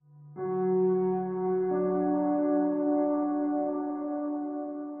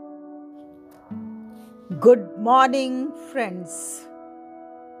Good morning, friends.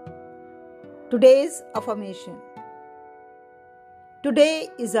 Today's affirmation. Today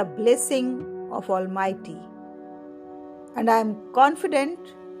is a blessing of Almighty, and I am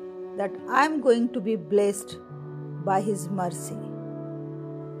confident that I am going to be blessed by His mercy.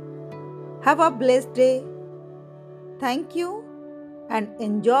 Have a blessed day. Thank you and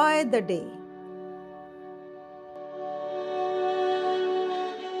enjoy the day.